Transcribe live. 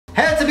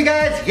me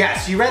guys?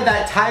 Yes, you read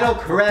that title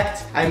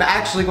correct. I'm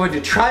actually going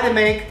to try to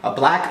make a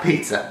black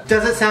pizza.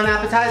 Does it sound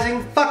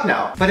appetizing? Fuck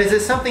no. But is it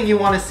something you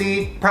want to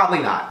see? Probably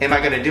not. Am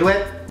I gonna do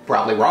it?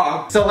 Probably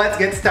wrong. So let's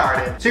get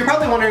started. So you're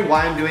probably wondering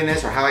why I'm doing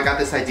this or how I got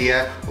this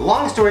idea.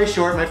 Long story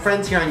short, my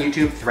friends here on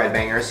YouTube,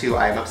 Threadbangers, who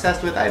I'm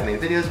obsessed with, I've made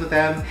videos with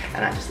them,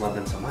 and I just love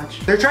them so much.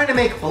 They're trying to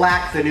make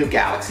black the new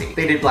galaxy.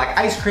 They did black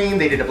ice cream,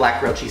 they did a black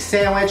grilled cheese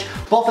sandwich.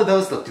 Both of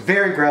those looked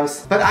very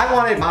gross, but I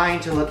wanted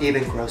mine to look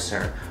even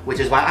grosser, which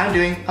is why I'm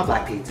doing a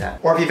black pizza.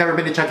 Or if you've ever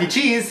been to Chuck E.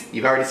 Cheese,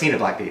 you've already seen a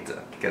black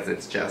pizza, because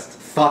it's just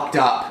fucked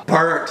up,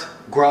 burnt,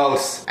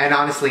 gross, and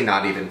honestly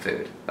not even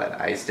food,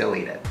 but I still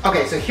eat it.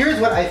 Okay, so here's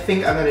what I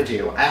think I'm gonna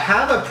do. I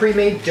have a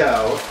pre-made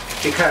dough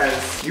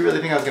because you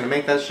really think I was gonna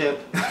make that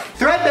shit?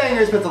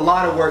 Threadbangers puts a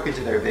lot of work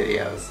into their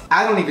videos.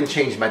 I don't even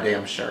change my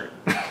damn shirt.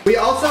 We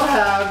also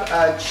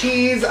have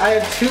cheese. I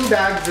have 2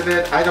 bags of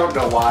it. I don't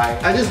know why.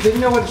 I just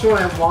didn't know which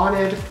one I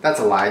wanted.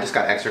 That's a lie, I just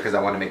got extra because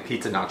I want to make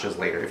pizza nachos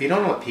later. If you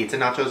don't know what pizza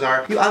nachos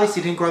are, you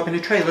obviously didn't grow up in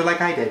a trailer like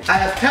I did. I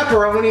have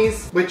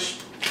pepperonis, which,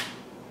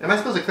 am I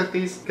supposed to cook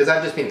these? Because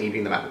I've just been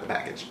eating them out of the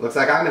package. Looks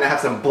like I'm gonna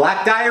have some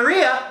black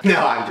diarrhea.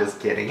 No, I'm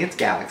just kidding. It's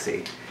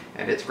Galaxy.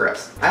 And it's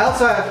gross. I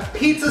also have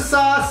pizza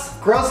sauce,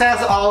 gross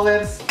ass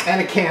olives,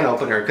 and a can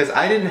opener because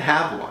I didn't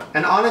have one.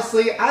 And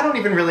honestly, I don't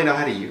even really know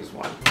how to use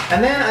one.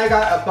 And then I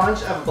got a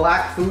bunch of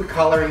black food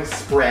coloring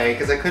spray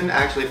because I couldn't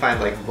actually find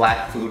like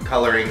black food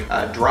coloring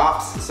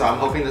drops, so I'm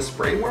hoping the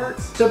spray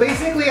works. So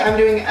basically, I'm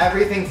doing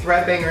everything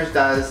Threadbangers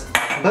does,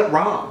 but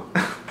wrong.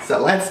 So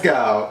let's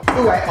go.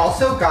 Ooh, I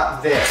also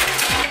got this.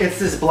 It's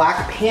this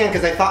black pan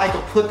because I thought I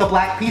could put the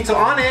black pizza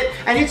on it,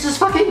 and it's just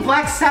fucking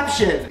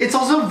blackception. It's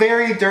also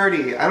very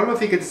dirty. I don't know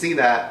if you can see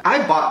that.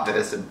 I bought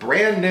this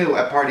brand new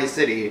at Party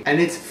City, and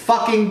it's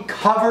fucking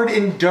covered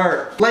in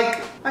dirt.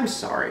 Like, I'm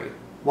sorry.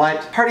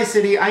 What? Party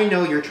City, I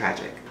know you're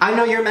tragic. I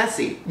know you're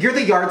messy. You're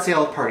the yard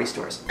sale of party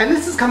stores. And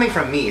this is coming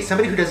from me,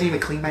 somebody who doesn't even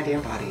clean my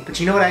damn body. But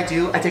you know what I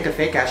do? I take a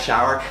fake ass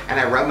shower and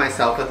I rub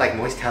myself with like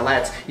moist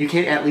towelettes. You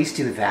can't at least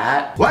do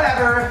that?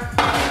 Whatever.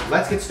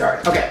 Let's get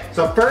started. Okay,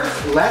 so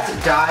first let's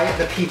dye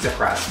the pizza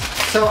crust.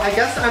 So I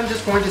guess I'm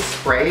just going to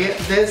spray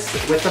this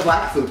with the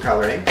black food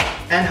coloring.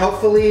 And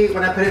hopefully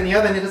when I put it in the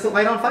oven, it doesn't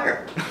light on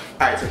fire.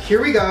 All right, so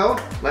here we go.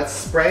 Let's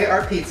spray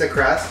our pizza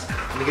crust.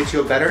 Let me get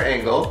you a better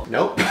angle.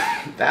 Nope,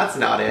 that's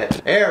not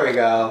it. There we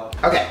go.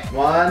 Okay,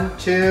 1,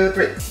 2,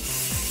 3.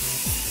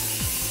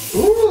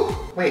 Ooh,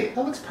 wait,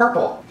 that looks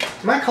purple.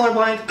 Am I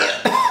colorblind?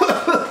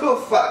 Oh,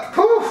 fuck.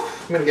 Whew.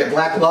 I'm gonna get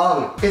black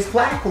lung. Is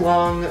black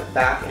lung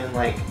back in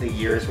like the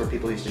years where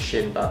people used to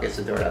shit in buckets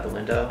and throw it out the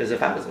window? Because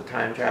if I was a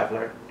time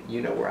traveler,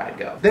 you know where I'd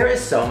go. There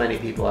is so many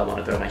people I want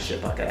to throw my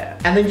shit bucket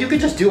at. And then you could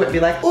just do it and be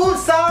like, ooh,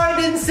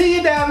 sorry, didn't see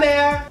you down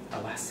there.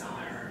 Oh, I saw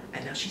her.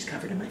 And now she's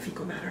covered in my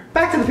fecal matter.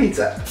 Back to the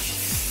pizza.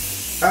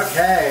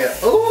 Okay,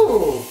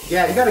 ooh,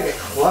 yeah, you gotta get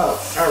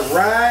close. All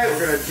right,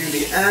 we're gonna do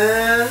the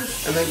end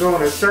and then go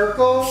in a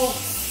circle.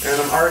 And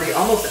I'm already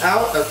almost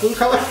out of food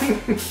coloring.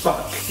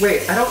 Fuck.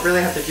 Wait, I don't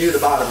really have to do the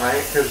bottom,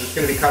 right? Because it's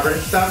gonna be covered in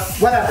stuff.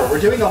 Whatever,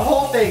 we're doing the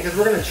whole thing because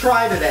we're gonna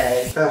try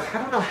today. Ugh, I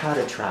don't know how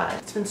to try.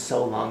 It's been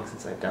so long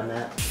since I've done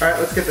that. All right,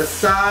 let's get the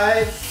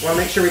sides. Wanna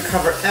make sure we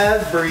cover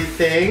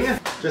everything.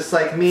 Just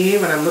like me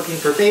when I'm looking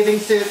for bathing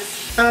suits.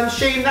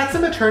 Shane, that's the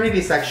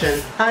maternity section.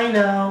 I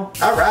know.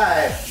 All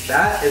right,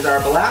 that is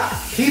our black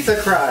pizza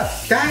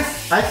crust.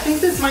 Guys, I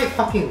think this might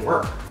fucking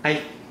work.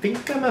 I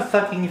think I'm a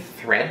fucking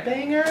thread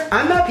banger.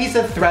 I'm that piece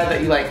of thread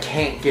that you like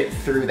can't get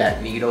through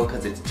that needle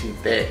because it's too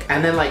thick.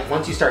 And then like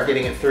once you start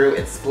getting it through,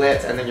 it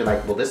splits and then you're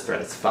like, well, this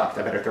thread is fucked.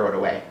 I better throw it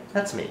away.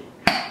 That's me.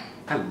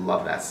 I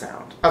love that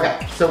sound.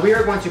 Okay, so we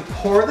are going to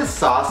pour the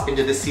sauce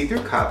into the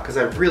see-through cup because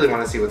I really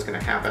want to see what's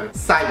gonna happen.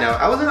 Side note,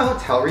 I was in a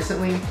hotel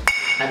recently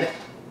and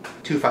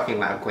too fucking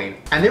loud, queen.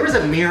 And there was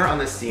a mirror on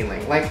the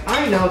ceiling. Like,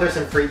 I know there's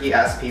some freaky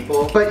ass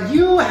people, but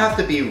you have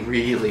to be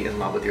really in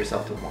love with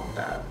yourself to want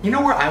that. You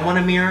know where I want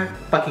a mirror?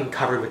 Fucking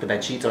covered with the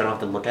bed sheet so I don't have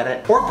to look at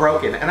it. Or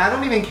broken, and I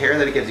don't even care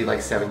that it gives you like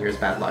 7 years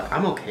bad luck.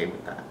 I'm okay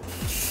with that.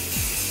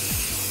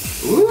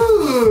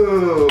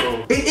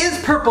 Ooh, it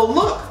is purple,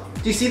 look.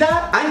 Do you see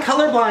that? I'm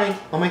colorblind.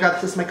 Oh my God,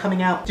 this is my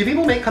coming out. Do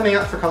people make coming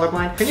out for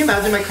colorblind? Can you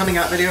imagine my coming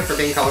out video for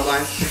being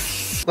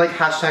colorblind? Like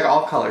hashtag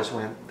all colors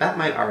win. That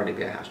might already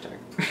be a hashtag.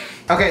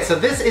 Okay, so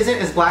this isn't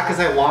as black as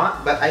I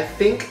want, but I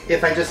think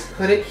if I just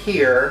put it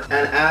here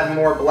and add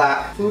more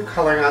black food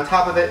coloring on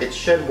top of it, it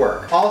should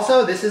work.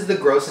 Also, this is the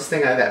grossest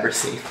thing I've ever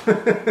seen.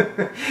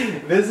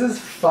 This is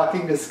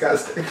fucking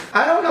disgusting.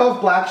 I don't know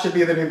if black should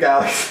be the new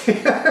galaxy.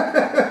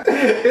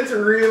 It's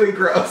really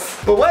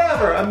gross. But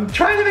whatever, I'm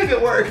trying to make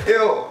it work.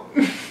 Ew.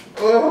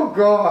 Oh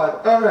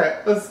God. All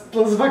right, let's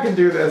fucking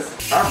do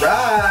this. All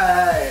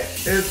right,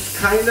 it's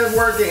kind of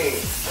working.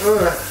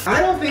 Ugh.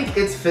 I don't think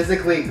it's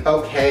physically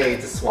okay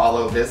to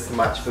swallow this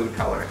much food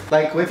coloring.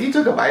 Like, if you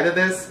took a bite of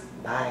this,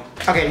 bye.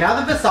 Okay, now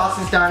that the sauce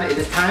is done, it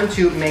is time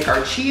to make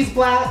our cheese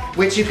black,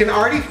 which you can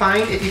already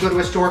find if you go to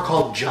a store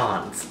called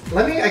John's.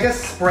 Let me, I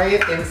guess, spray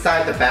it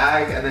inside the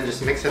bag and then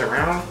just mix it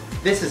around.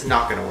 This is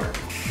not gonna work.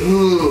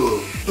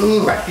 Ooh,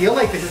 ooh, I feel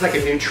like this is like a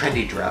new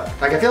trendy drug.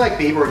 Like I feel like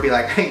Bieber would be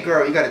like, hey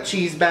girl, you got a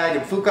cheese bag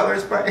and food color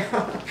spray?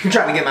 I'm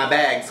trying to get my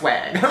bag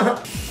swag.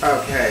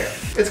 Okay,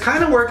 it's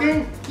kind of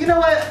working. You know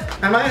what?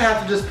 I might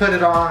have to just put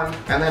it on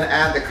and then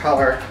add the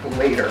color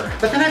later.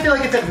 But then I feel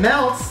like if it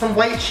melts, some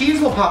white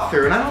cheese will pop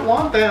through and I don't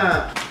want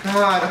that.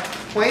 God,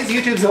 why is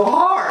YouTube so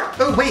hard?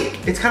 Oh wait,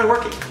 it's kind of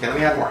working. Okay, let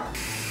me add more.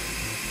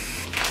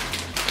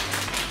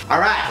 All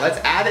right, let's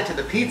add it to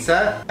the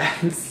pizza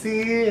and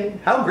see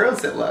how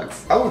gross it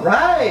looks. All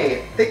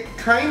right, it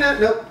kinda,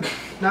 nope,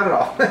 not at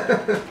all.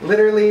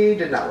 Literally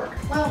did not work.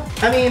 Well,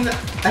 I mean,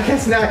 I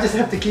guess now I just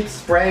have to keep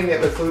spraying it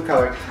with food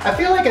coloring. I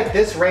feel like at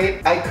this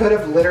rate, I could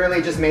have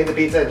literally just made the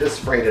pizza and just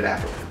sprayed it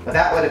afterward. But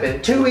that would have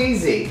been too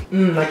easy.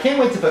 I can't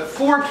wait to put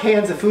 4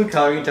 cans of food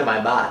coloring into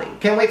my body.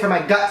 Can't wait for my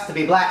guts to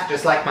be black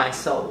just like my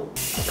soul.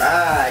 All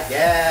right,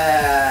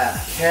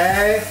 yeah.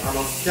 Okay,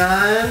 almost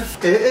done.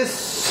 It is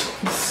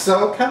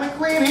so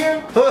chemically in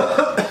here.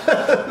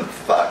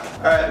 Fuck.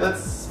 All right,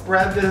 let's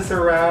spread this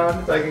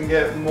around so I can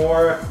get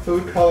more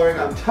food coloring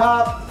on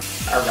top.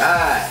 All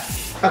right.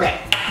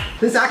 Okay,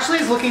 this actually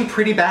is looking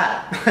pretty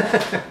bad,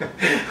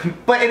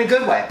 but in a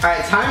good way. All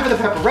right, time for the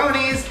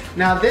pepperonis.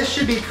 Now this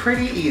should be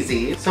pretty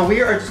easy. So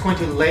we are just going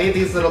to lay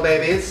these little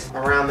babies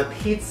around the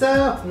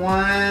pizza.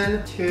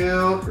 1,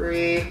 2,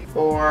 3,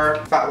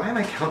 4, 5. Why am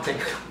I counting?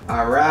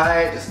 All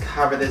right, just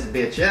cover this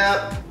bitch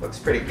up. Looks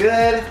pretty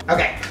good.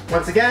 Okay,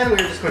 once again, we're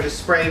just going to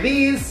spray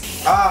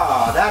these.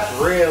 Oh, that's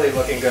really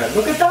looking good.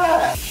 Look at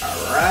that.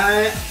 All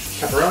right,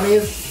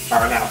 pepperonis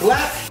are now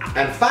black.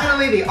 And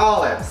finally, the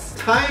olives.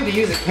 Time to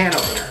use a can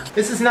opener.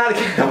 This is not a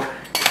can opener.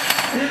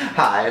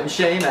 Hi, I'm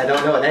Shane. I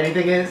don't know what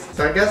anything is.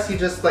 So I guess you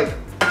just like,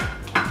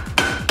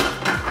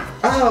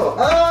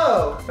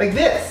 oh, like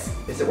this.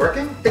 Is it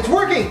working? It's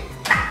working.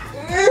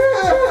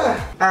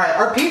 All right,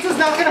 our pizza's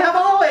not gonna have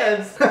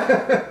olives.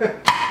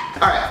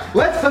 All right,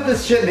 let's put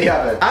this shit in the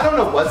oven. I don't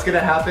know what's gonna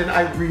happen.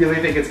 I really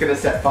think it's gonna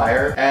set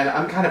fire, and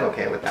I'm kind of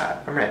okay with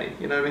that. I'm ready,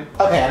 you know what I mean?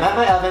 Okay, I'm at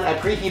my oven. I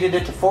preheated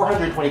it to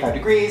 425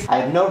 degrees. I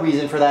have no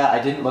reason for that.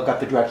 I didn't look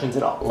up the directions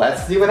at all.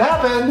 Let's see what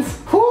happens.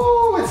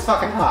 Whoo, it's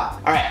fucking hot.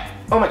 All right,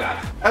 oh my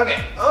God.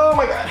 Okay, oh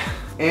my God.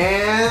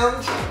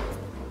 And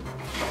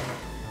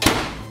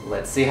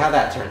let's see how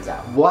that turns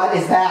out. What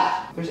is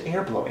that? There's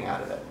air blowing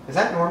out of it. Is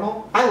that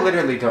normal? I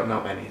literally don't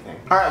know anything.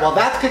 All right, while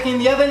that's cooking in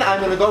the oven, I'm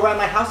gonna go around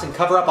my house and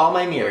cover up all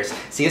my mirrors.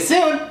 See you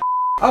soon.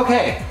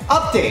 Okay,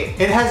 update.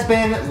 It has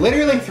been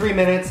literally 3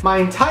 minutes. My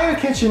entire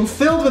kitchen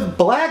filled with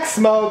black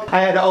smoke.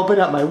 I had to open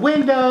up my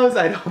windows.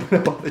 I had to open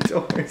up all the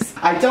doors.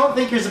 I don't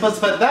think you're supposed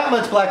to put that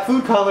much black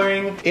food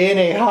coloring in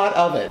a hot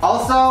oven.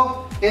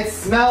 Also, it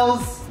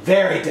smells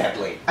very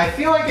deadly. I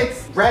feel like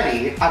it's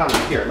ready. I don't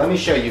know. Here, let me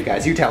show you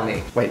guys. You tell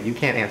me. Wait, you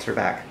can't answer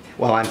back.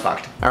 Well, I'm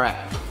fucked. All right.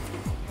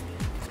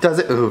 Does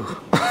it, ooh.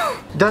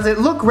 Does it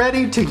look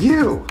ready to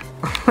you?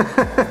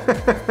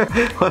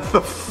 What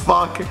the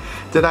fuck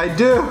did I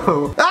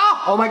do? Ah!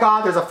 Oh my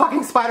God, there's a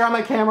fucking spider on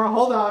my camera.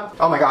 Hold on.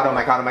 Oh my God, oh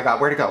my God, oh my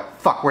God. Where'd it go?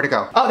 Fuck, where'd it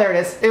go? Oh, there it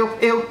is. Ew,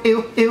 ew,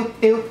 ew, ew,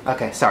 ew.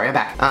 Okay, sorry, I'm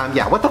back.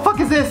 Yeah, what the fuck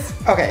is this?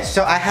 Okay,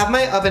 so I have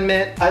my oven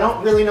mitt. I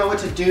don't really know what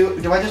to do.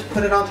 Do I just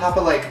put it on top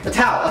of like a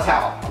towel? A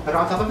towel. I'll put it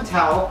on top of a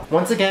towel.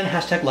 Once again,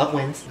 hashtag love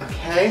wins.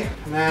 Okay,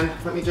 and then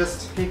let me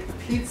just take the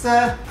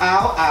pizza.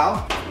 Ow,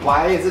 ow.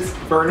 Why is this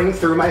burning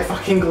through my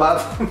fucking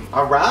glove?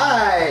 All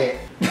right.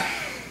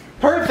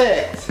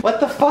 Perfect. What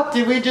the fuck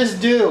did we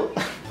just do?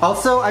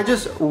 Also, I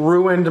just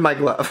ruined my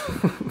glove.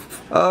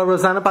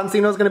 Rosanna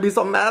Pansino's gonna be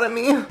so mad at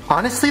me.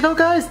 Honestly though,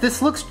 guys,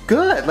 this looks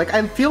good. Like,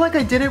 I feel like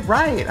I did it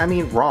right. I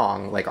mean,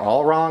 wrong, like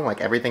all wrong, like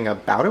everything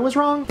about it was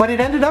wrong, but it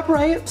ended up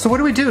right. So what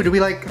do we do? Do we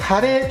like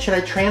cut it? Should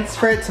I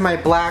transfer it to my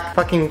black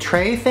fucking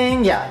tray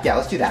thing? Yeah,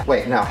 let's do that.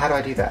 Wait, no, how do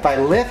I do that? If I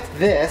lift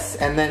this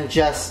and then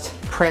just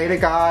pray to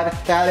God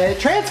that it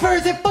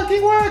transfers, it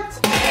fucking worked.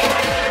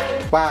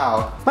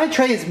 Wow, my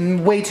tray is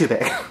way too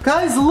big.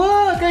 Guys,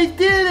 look, I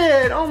did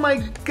it. Oh my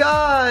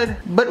God.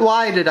 But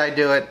why did I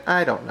do it?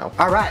 I don't know.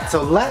 All right,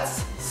 so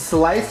let's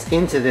slice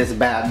into this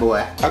bad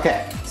boy.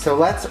 Okay, so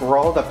let's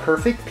roll the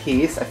perfect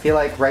piece. I feel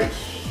like right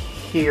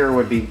here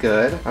would be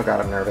good. Oh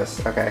God, I'm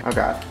nervous. Okay, oh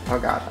God, oh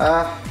God.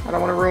 I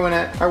don't wanna ruin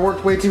it. I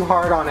worked way too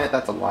hard on it.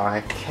 That's a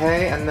lie.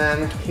 Okay, and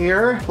then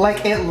here,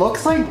 like it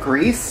looks like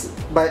grease,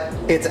 but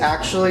it's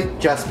actually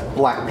just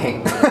black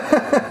paint.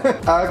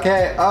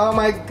 Okay, oh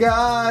my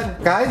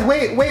God. Guys,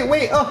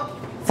 wait. Oh,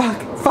 fuck.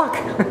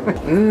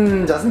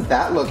 Doesn't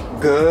that look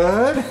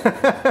good?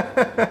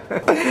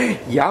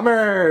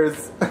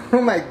 Yummers.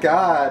 Oh my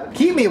God.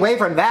 Keep me away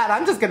from that.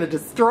 I'm just gonna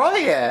destroy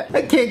it.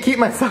 I can't keep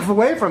myself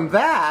away from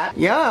that.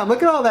 Yum,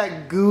 look at all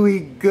that gooey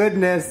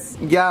goodness.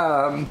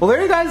 Yum. Well,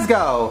 there you guys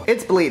go.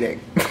 It's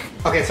bleeding.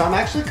 Okay, so I'm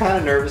actually kind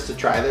of nervous to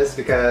try this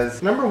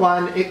because number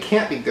one, it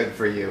can't be good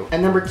for you.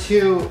 And number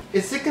two,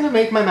 is it gonna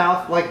make my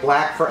mouth like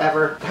black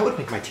forever? That would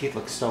make my teeth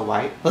look so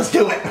white. Let's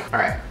do it. All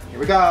right, here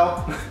we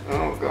go.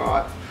 Oh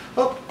God.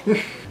 Oh,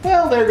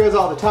 well, there goes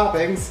all the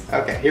toppings.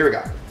 Okay, here we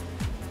go.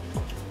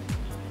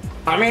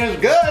 I mean,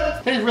 it's good.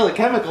 It tastes really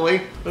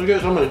chemically. Let's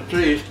get some of the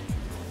cheese.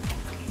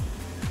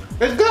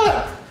 It's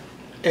good.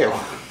 Ew.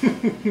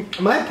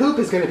 My poop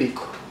is gonna be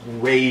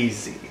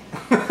crazy.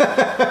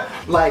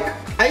 Like,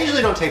 I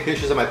usually don't take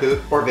pictures of my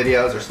poop or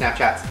videos or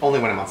Snapchats, only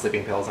when I'm on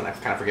sleeping pills and I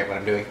kind of forget what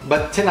I'm doing.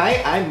 But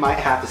tonight, I might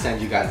have to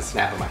send you guys a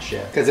snap of my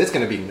shit, because it's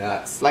gonna be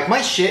nuts. Like,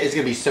 my shit is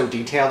gonna be so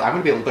detailed, I'm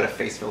gonna be able to put a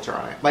face filter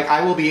on it. Like,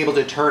 I will be able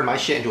to turn my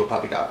shit into a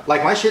puppy dog.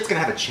 Like, my shit's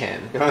gonna have a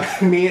chin. You know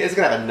what I mean? It's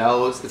gonna have a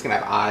nose, it's gonna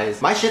have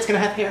eyes. My shit's gonna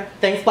have hair.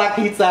 Thanks, Black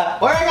Pizza.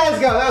 Where you guys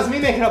go? That was me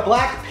making a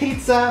black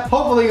pizza.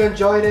 Hopefully you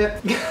enjoyed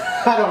it.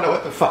 I don't know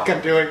what the fuck I'm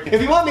doing.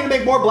 If you want me to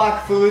make more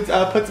black foods,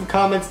 put some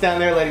comments down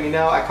there letting me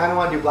know. I kind of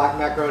want to do black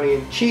macaroni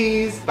and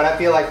cheese, but I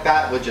feel like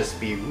that would just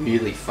be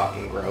really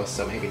fucking gross,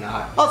 so maybe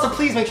not. Also,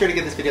 please make sure to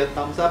give this video a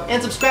thumbs up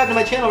and subscribe to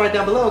my channel right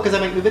down below because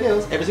I make new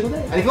videos every single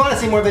day. And if you want to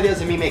see more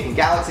videos of me making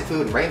galaxy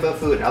food and rainbow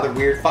food and other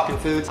weird fucking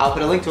foods, I'll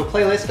put a link to a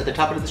playlist at the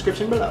top of the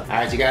description below.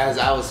 Alright you guys,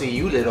 I will see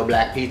you little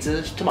black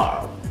pizzas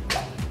tomorrow.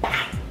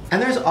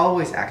 And there's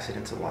always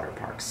accidents at water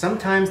parks.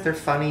 Sometimes they're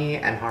funny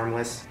and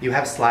harmless. You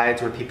have slides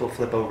where people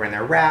flip over in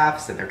their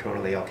rafts and they're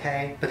totally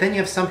okay. But then you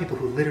have some people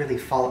who literally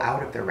fall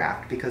out of their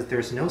raft because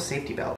there's no safety belt.